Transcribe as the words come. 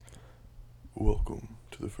Welcome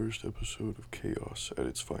to the first episode of Chaos at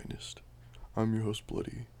its Finest. I'm your host,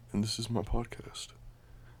 Bloody, and this is my podcast.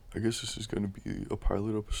 I guess this is going to be a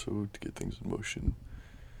pilot episode to get things in motion.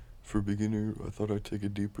 For a beginner, I thought I'd take a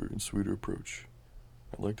deeper and sweeter approach.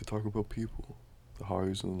 I'd like to talk about people, the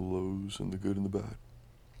highs and the lows, and the good and the bad.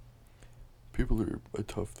 People are a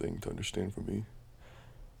tough thing to understand for me.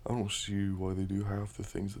 I don't see why they do half the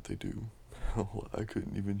things that they do. Hell, I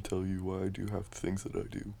couldn't even tell you why I do half the things that I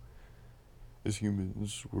do. As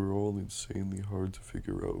humans, we're all insanely hard to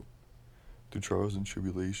figure out. Through trials and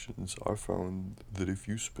tribulations, I found that if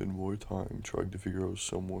you spend more time trying to figure out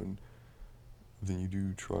someone than you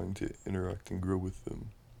do trying to interact and grow with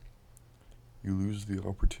them, you lose the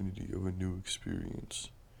opportunity of a new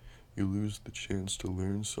experience. You lose the chance to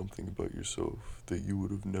learn something about yourself that you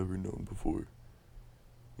would have never known before.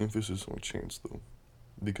 Emphasis on chance, though,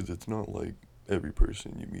 because it's not like every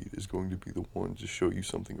person you meet is going to be the one to show you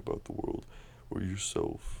something about the world or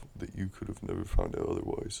yourself that you could have never found out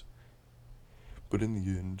otherwise. But in the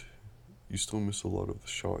end, you still miss a lot of the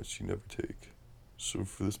shots you never take. So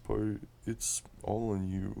for this part, it's all on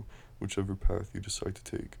you, whichever path you decide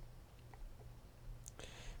to take.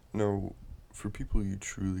 Now, for people you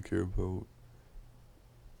truly care about,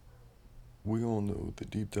 we all know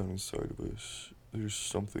that deep down inside of us, there's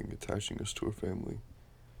something attaching us to our family.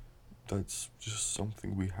 That's just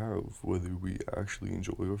something we have, whether we actually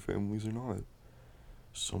enjoy our families or not.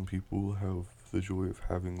 Some people have the joy of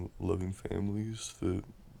having loving families that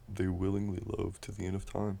they willingly love to the end of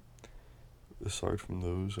time. Aside from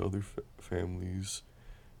those, other families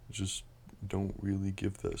just don't really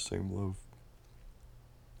give that same love.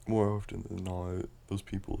 More often than not, those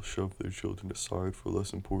people shove their children aside for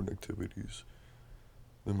less important activities.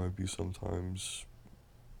 There might be sometimes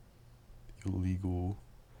illegal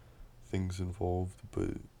things involved,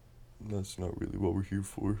 but that's not really what we're here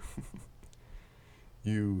for.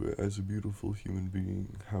 You, as a beautiful human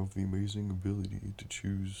being, have the amazing ability to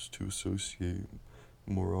choose to associate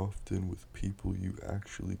more often with people you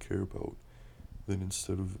actually care about than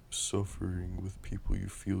instead of suffering with people you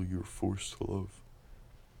feel you're forced to love.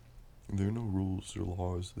 There are no rules or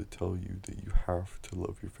laws that tell you that you have to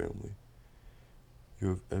love your family. You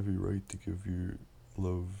have every right to give your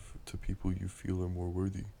love to people you feel are more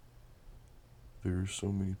worthy. There are so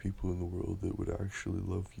many people in the world that would actually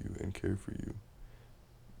love you and care for you.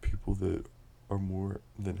 People that are more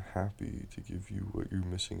than happy to give you what you're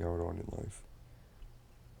missing out on in life.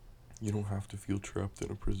 You don't have to feel trapped in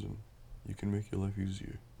a prison. You can make your life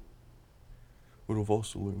easier. What I've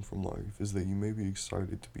also learned from life is that you may be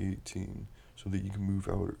excited to be 18 so that you can move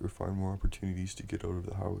out or find more opportunities to get out of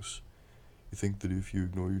the house. You think that if you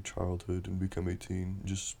ignore your childhood and become 18,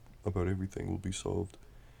 just about everything will be solved.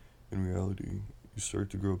 In reality, you start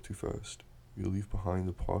to grow up too fast. You leave behind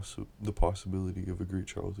the possibility of a great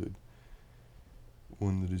childhood,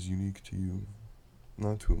 one that is unique to you.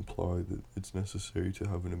 Not to imply that it's necessary to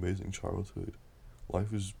have an amazing childhood.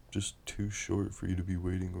 Life is just too short for you to be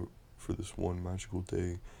waiting for this one magical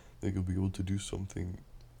day that you'll be able to do something,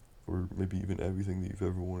 or maybe even everything that you've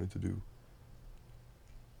ever wanted to do.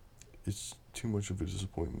 It's too much of a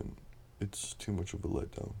disappointment. It's too much of a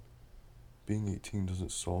letdown. Being 18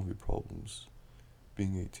 doesn't solve your problems.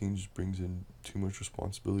 Being 18 just brings in too much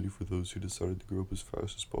responsibility for those who decided to grow up as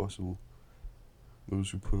fast as possible. Those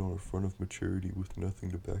who put on a front of maturity with nothing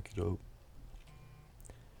to back it up.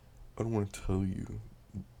 I don't want to tell you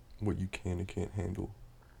what you can and can't handle.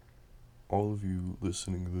 All of you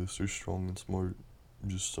listening to this are strong and smart.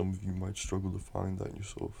 Just some of you might struggle to find that in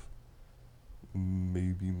yourself.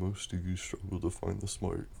 Maybe most of you struggle to find the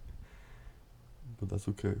smart. But that's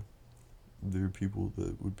okay. There are people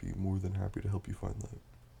that would be more than happy to help you find that.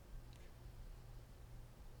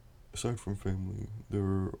 Aside from family, there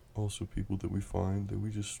are also people that we find that we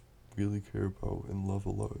just really care about and love a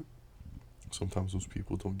lot. Sometimes those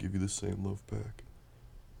people don't give you the same love back.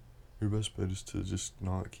 Your best bet is to just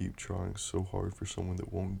not keep trying so hard for someone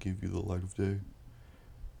that won't give you the light of day.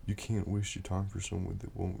 You can't waste your time for someone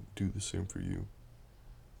that won't do the same for you.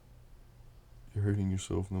 You're hurting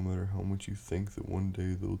yourself no matter how much you think that one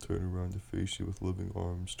day they'll turn around to face you with loving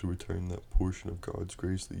arms to return that portion of God's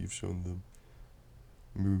grace that you've shown them.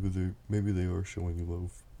 Maybe they are showing you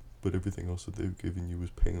love, but everything else that they've given you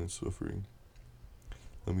is pain and suffering.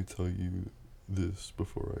 Let me tell you this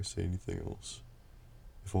before I say anything else.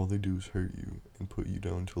 If all they do is hurt you and put you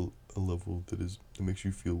down to a level that makes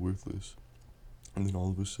you feel worthless, and then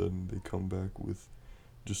all of a sudden they come back with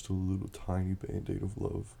just a little tiny band-aid of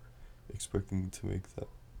love, expecting to make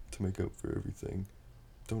up for everything,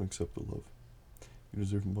 don't accept the love. You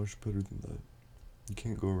deserve much better than that. You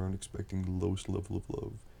can't go around expecting the lowest level of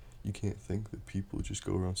love. You can't think that people just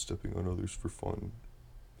go around stepping on others for fun.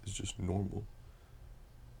 It's just normal.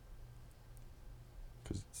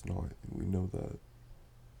 Because it's not, and we know that.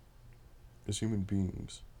 As human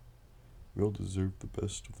beings, we all deserve the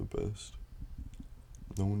best of the best.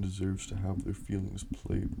 No one deserves to have their feelings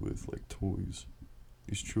played with like toys.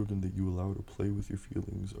 These children that you allow to play with your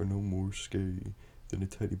feelings are no more scary than a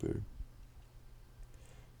teddy bear.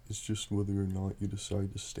 It's just whether or not you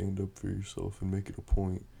decide to stand up for yourself and make it a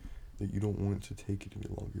point that you don't want to take it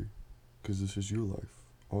any longer. Because this is your life,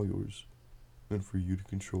 all yours, and for you to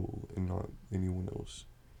control and not anyone else.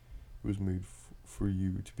 It was made for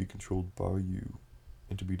you to be controlled by you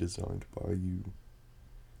and to be designed by you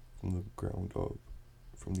from the ground up,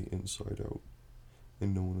 from the inside out,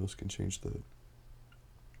 and no one else can change that.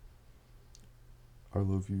 I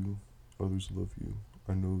love you, others love you.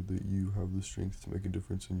 I know that you have the strength to make a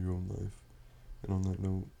difference in your own life. And on that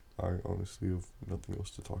note, I honestly have nothing else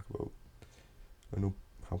to talk about. I know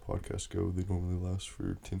how podcasts go, they normally last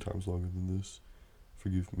for 10 times longer than this.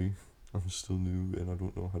 Forgive me, I'm still new and I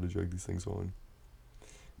don't know how to drag these things on.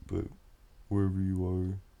 But wherever you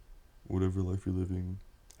are, whatever life you're living,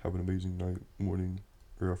 have an amazing night, morning,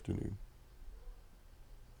 or afternoon.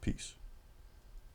 Peace.